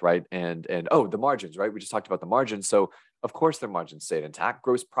intense growth, right? And the margins, right? We just talked about the margins. So of course their margins stayed intact.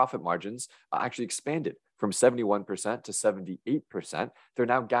 Gross profit margins actually expanded from 71% to 78%. They're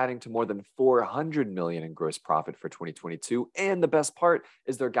now guiding to more than 400 million in gross profit for 2022. And the best part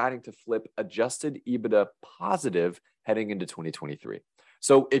is they're guiding to flip adjusted EBITDA positive heading into 2023.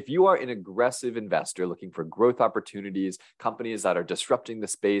 So if you are an aggressive investor looking for growth opportunities, companies that are disrupting the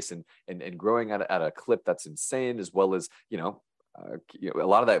space and growing at a clip that's insane, as well as, a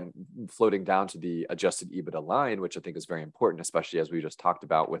lot of that floating down to the adjusted EBITDA line, which I think is very important, especially as we just talked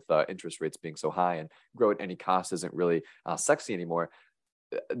about with interest rates being so high and grow at any cost isn't really sexy anymore.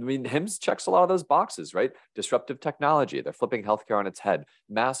 I mean, HIMS checks a lot of those boxes, right? Disruptive technology. They're flipping healthcare on its head.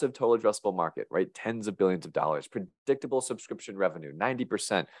 Massive total addressable market, right? Tens of billions of dollars. Predictable subscription revenue.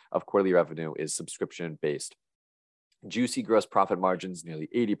 90% of quarterly revenue is subscription based. Juicy gross profit margins, nearly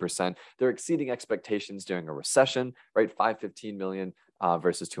 80%. They're exceeding expectations during a recession, right? 515 million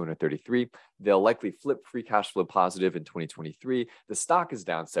versus 233. They'll likely flip free cash flow positive in 2023. The stock is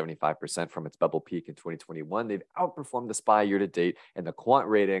down 75% from its bubble peak in 2021. They've outperformed the SPY year to date, and the quant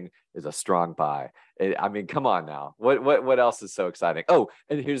rating is a strong buy. I mean, come on now. What else is so exciting? Oh,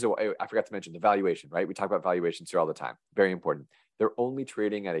 and here's I forgot to mention the valuation, right? We talk about valuations here all the time. Very important. They're only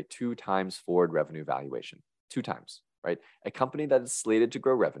trading at a 2 times forward revenue valuation. 2 times. Right? A company that is slated to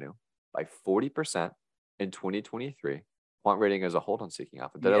grow revenue by 40% in 2023. Quant rating as a hold on Seeking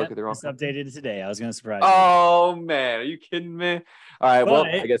Alpha. Did I look at the wrong? It's updated today. I was going to surprise you. Oh man, are you kidding me? All right. Well,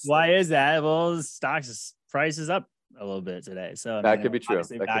 I guess why is that? Well, the stock's price is up a little bit today, so that could be true.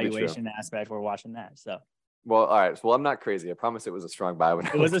 The valuation aspect, we're watching that. So. Well, all right. Well, I'm not crazy. I promise it was a strong buy.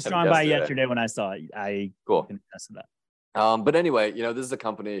 It was a strong buy yesterday when I saw it. I cool. Can attest to that. But anyway, this is a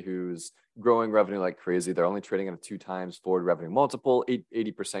company who's growing revenue like crazy. They're only trading at a 2 times forward revenue multiple,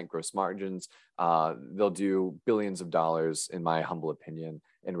 80% gross margins. They'll do billions of dollars, in my humble opinion,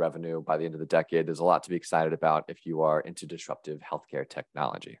 in revenue by the end of the decade. There's a lot to be excited about if you are into disruptive healthcare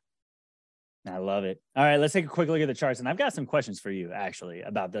technology. I love it. All right, let's take a quick look at the charts. And I've got some questions for you, actually,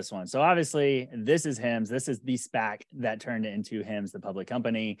 about this one. So obviously, this is HIMS. This is the SPAC that turned into HIMS, the public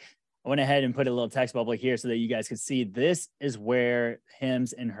company. I went ahead and put a little text bubble here so that you guys could see this is where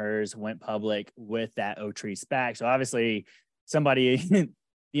HIMS and HERS went public with that Oaktree SPAC. So obviously somebody,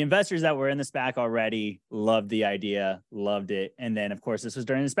 the investors that were in the SPAC already loved the idea, loved it. And then of course, this was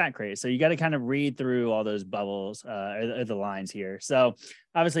during the SPAC craze. So you got to kind of read through all those bubbles, or the lines here. So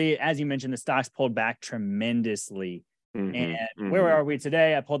obviously, as you mentioned, the stocks pulled back tremendously. Where are we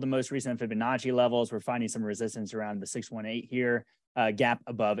today? I pulled the most recent Fibonacci levels. We're finding some resistance around the 618 here. Gap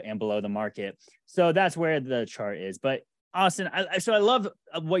above and below the market. So that's where the chart is. But Austin, I love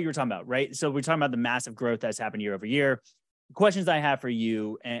what you were talking about, right? So we're talking about the massive growth that's happened year over year. The questions I have for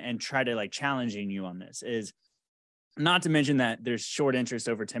you and try to challenging you on this is, not to mention that there's short interest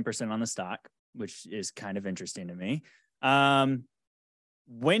over 10% on the stock, which is kind of interesting to me.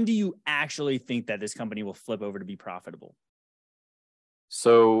 When do you actually think that this company will flip over to be profitable?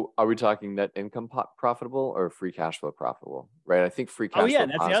 So are we talking net income profitable or free cash flow profitable? Right. I think free cash flow. Oh yeah,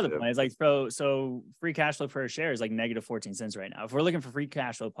 that's positive. the other point. It's so free cash flow per share is negative 14 cents right now. If we're looking for free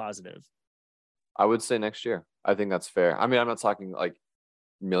cash flow positive, I would say next year. I think that's fair. I mean, I'm not talking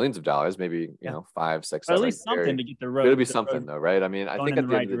millions of dollars, maybe, 5, 6, 7. At least something to get the road. It'll be something though, right? I mean, I think at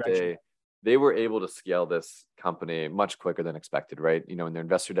the end of the day, they were able to scale this company much quicker than expected, right? You know, in their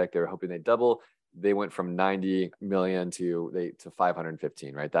investor deck, they were hoping they'd double. They went from 90 million to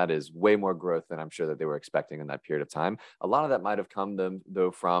 515, right? That is way more growth than I'm sure that they were expecting in that period of time. A lot of that might have come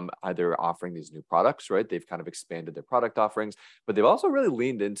though from either offering these new products, right? They've kind of expanded their product offerings, but they've also really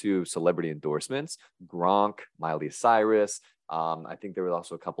leaned into celebrity endorsements. Gronk, Miley Cyrus. I think there were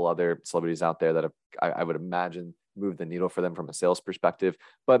also a couple other celebrities out there that have, I would imagine, moved the needle for them from a sales perspective.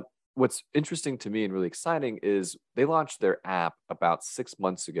 But what's interesting to me and really exciting is they launched their app about 6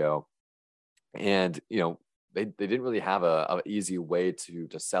 months ago. And, you know, they didn't really have a easy way to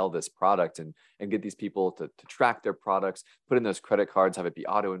sell this product and get these people to track their products, put in those credit cards, have it be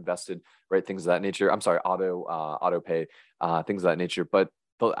auto invested, right? Things of that nature. I'm sorry, auto pay, things of that nature. But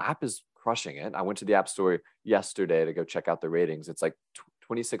the app is crushing it. I went to the App Store yesterday to go check out the ratings. It's like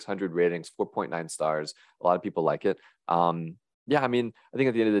 2,600 ratings, 4.9 stars. A lot of people like it. Yeah, I mean, I think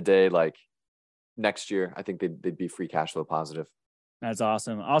at the end of the day, like next year, I think they'd be free cash flow positive. That's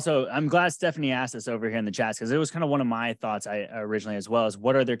awesome. Also, I'm glad Stephanie asked us over here in the chats because it was kind of one of my thoughts I originally as well, is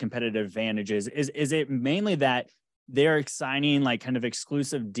what are their competitive advantages? Is it mainly that they're signing like kind of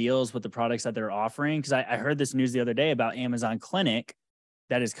exclusive deals with the products that they're offering? Because I heard this news the other day about Amazon Clinic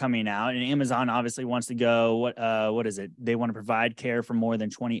that is coming out, and Amazon obviously wants to go, what is it? They want to provide care for more than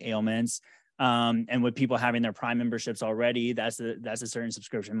 20 ailments. And with people having their Prime memberships already, that's a certain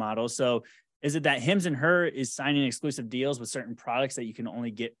subscription model. So is it that Hims and Her is signing exclusive deals with certain products that you can only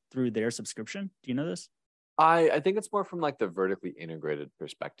get through their subscription? Do you know this? I think it's more from like the vertically integrated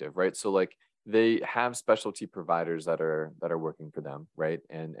perspective, right? So like they have specialty providers that are working for them, right?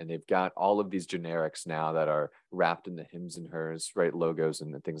 And they've got all of these generics now that are wrapped in the Hims and Hers, right? Logos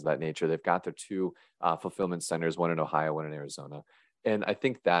and things of that nature. They've got their two fulfillment centers, one in Ohio, one in Arizona. And I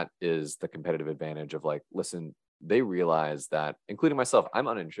think that is the competitive advantage of like, listen, they realize that, including myself, I'm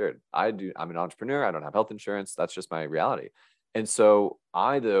uninsured. I'm an entrepreneur. I don't have health insurance. That's just my reality. And so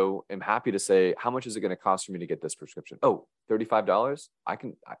I, though, am happy to say, how much is it going to cost for me to get this prescription? Oh, $35. I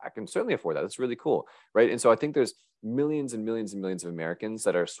can certainly afford that. That's really cool. Right. And so I think there's millions and millions and millions of Americans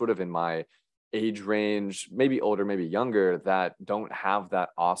that are sort of in my age range, maybe older, maybe younger, that don't have that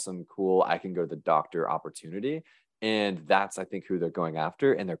awesome, cool, I can go to the doctor opportunity. And that's, I think, who they're going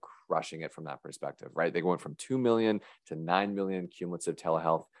after. And they're crushing it from that perspective, right? They went from 2 million to 9 million cumulative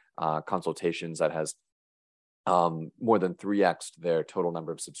telehealth consultations. That has more than 3x their total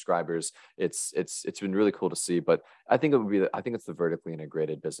number of subscribers. It's been really cool to see. But I think it's the vertically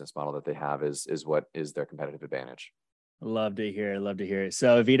integrated business model that they have is what is their competitive advantage. Love to hear it. Love to hear it.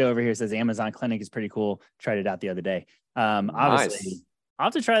 So Vito over here says Amazon Clinic is pretty cool. Tried it out the other day. Obviously, Nice. I'll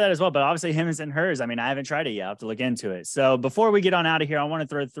have to try that as well, but obviously Hims and Hers, I mean, I haven't tried it yet. I'll have to look into it. So before we get on out of here, I want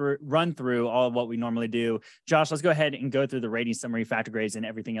to run through all of what we normally do. Josh, let's go ahead and go through the rating summary, factor grades, and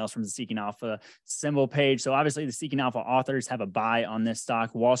everything else from the Seeking Alpha symbol page. So obviously the Seeking Alpha authors have a buy on this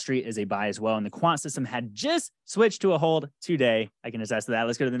stock. Wall Street is a buy as well. And the quant system had just switched to a hold today. I can attest to that.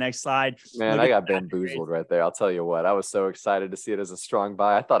 Let's go to the next slide. Man, I got bamboozled right there. I'll tell you what, I was so excited to see it as a strong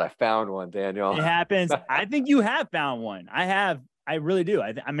buy. I thought I found one, Daniel. It happens. I think you have found one. I really do.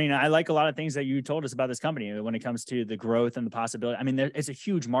 I mean, I like a lot of things that you told us about this company when it comes to the growth and the possibility. I mean, it's a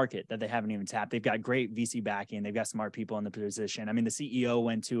huge market that they haven't even tapped. They've got great VC backing. They've got smart people in the position. I mean, the CEO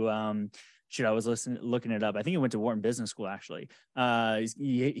went to, I was looking it up. I think he went to Wharton Business School, actually.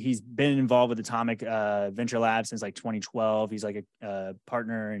 He's been involved with Atomic Venture Lab since like 2012. He's like a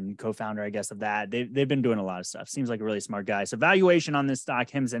partner and co-founder, I guess, of that. They've been doing a lot of stuff. Seems like a really smart guy. So valuation on this stock,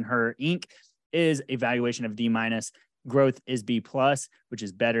 Hims and Her Inc., is a valuation of D-. Growth is B+, which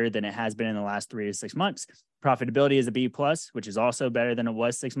is better than it has been in the last 3 to 6 months. Profitability is a B+, which is also better than it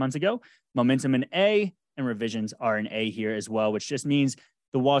was 6 months ago. Momentum an A, and revisions are an A here as well, which just means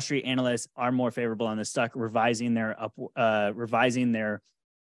the Wall Street analysts are more favorable on the stock, revising their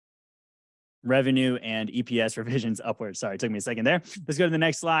revenue and EPS revisions upwards. Sorry, it took me a second there. Let's go to the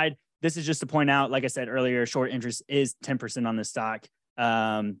next slide. This is just to point out, like I said earlier, short interest is 10% on the stock.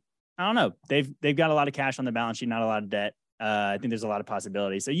 I don't know. They've got a lot of cash on the balance sheet, not a lot of debt. I think there's a lot of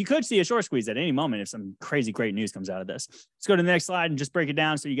possibilities. So you could see a short squeeze at any moment if some crazy great news comes out of this. Let's go to the next slide and just break it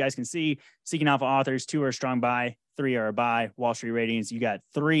down so you guys can see. Seeking Alpha authors, 2 are a strong buy, 3 are a buy. Wall Street ratings, you got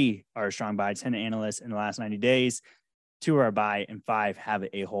 3 are a strong buy, 10 analysts in the last 90 days, 2 are a buy, and 5 have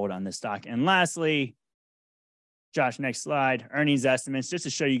a hold on this stock. And lastly, Josh, next slide, earnings estimates, just to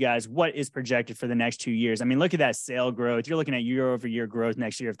show you guys what is projected for the next 2 years. I mean, look at that sale growth. You're looking at year-over-year growth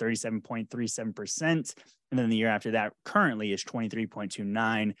next year of 37.37%. And then the year after that currently is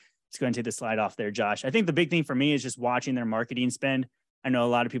 23.29. Let's go and take the slide off there, Josh. I think the big thing for me is just watching their marketing spend. I know a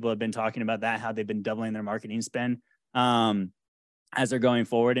lot of people have been talking about that, how they've been doubling their marketing spend. as they're going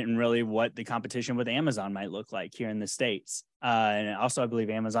forward, and really what the competition with Amazon might look like here in the States. And also, I believe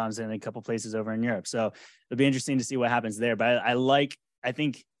Amazon's in a couple places over in Europe. So it'll be interesting to see what happens there. But I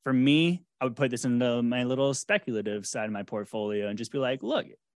think for me, I would put this into my little speculative side of my portfolio and just be like, look,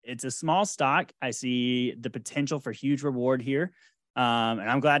 it's a small stock. I see the potential for huge reward here. And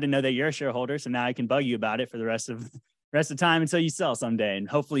I'm glad to know that you're a shareholder. So now I can bug you about it for the rest of the time until you sell someday. And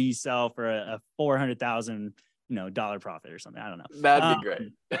hopefully you sell for a $400,000 dollar profit or something. I don't know. That'd be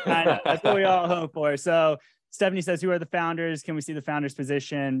great. I know. That's what we all hope for. So Stephanie says, who are the founders? Can we see the founders'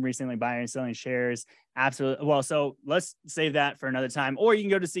 position recently buying and selling shares? Absolutely. Well, so let's save that for another time. Or you can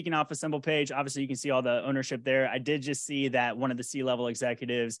go to Seeking Alpha symbol page. Obviously, you can see all the ownership there. I did just see that one of the C-level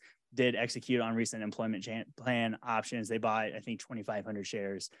executives did execute on recent employment plan options. They bought, I think, 2,500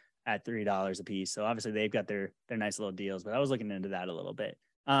 shares at $3 a piece. So obviously, they've got their nice little deals. But I was looking into that a little bit.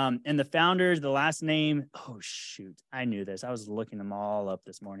 And the founders, the last name, oh, shoot. I knew this. I was looking them all up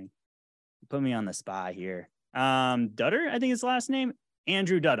this morning. Put me on the spot here. Dudder, I think his last name.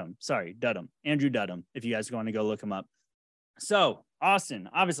 Andrew Dudum. Sorry, Dudum. Andrew Dudum, if you guys want to go look him up. So, Austin,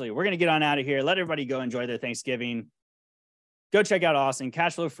 obviously, we're going to get on out of here. Let everybody go enjoy their Thanksgiving. Go check out Austin,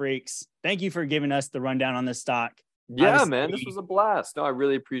 Cashflow Freaks. Thank you for giving us the rundown on this stock. Yeah, Obviously, man, this was a blast. No, I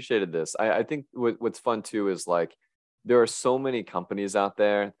really appreciated this. I think what's fun too is like, there are so many companies out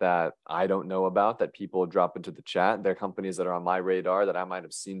there that I don't know about that people drop into the chat. There are companies that are on my radar that I might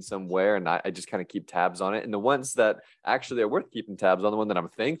have seen somewhere, and I just kind of keep tabs on it. And the ones that actually are worth keeping tabs on, the one that I'm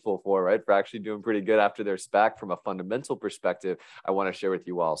thankful for, right, for actually doing pretty good after their SPAC from a fundamental perspective, I want to share with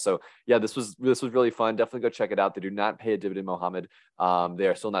you all. So yeah, this was really fun. Definitely go check it out. They do not pay a dividend, Mohammed. They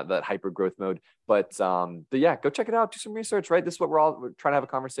are still not that hyper growth mode, but yeah, go check it out. Do some research, right? This is what we're trying to have a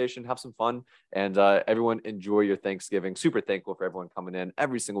conversation, have some fun, and everyone enjoy your Thanksgiving. Super thankful for everyone coming in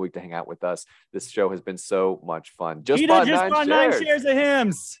every single week to hang out with us. This show has been so much fun. Just bought 9 shares of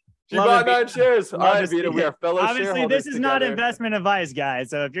HIMS. She bought 9 shares. All right, Vita, we are fellow obviously, shareholders. This is not investment advice,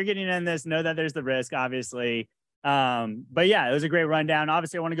 guys. So if you're getting in this, know that there's the risk, obviously. But yeah, it was a great rundown.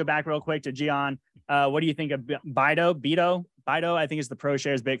 Obviously, I want to go back real quick to Gian. What do you think of Bido, I think is the pro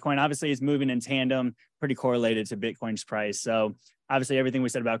shares Bitcoin. Obviously, it's moving in tandem, pretty correlated to Bitcoin's price. So obviously, everything we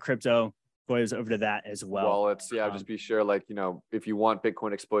said about crypto goes over to that as well. Wallets, yeah, just be sure, like, if you want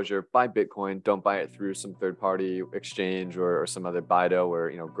Bitcoin exposure, buy Bitcoin. Don't buy it through some third-party exchange or some other Bido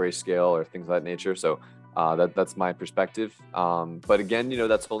or Grayscale or things of that nature. So that's my perspective. But again,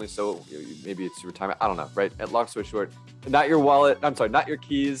 that's only so maybe it's your retirement. I don't know, right? At long story short, not your wallet. I'm sorry, not your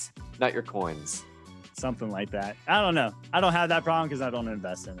keys, not your coins. Something like that. I don't know. I don't have that problem because I don't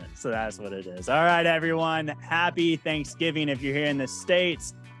invest in it. So that's what it is. All right, everyone. Happy Thanksgiving if you're here in the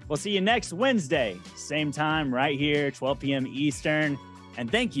States. We'll see you next Wednesday, same time right here, 12 p.m. Eastern. And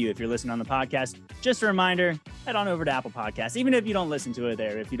thank you if you're listening on the podcast. Just a reminder, head on over to Apple Podcasts. Even if you don't listen to it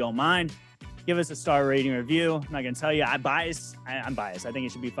there, if you don't mind, give us a star rating review. I'm not going to tell you I'm biased. I think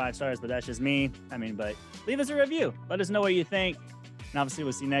it should be 5 stars, but that's just me. But leave us a review. Let us know what you think. And obviously,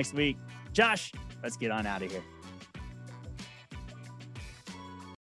 we'll see you next week. Josh, let's get on out of here.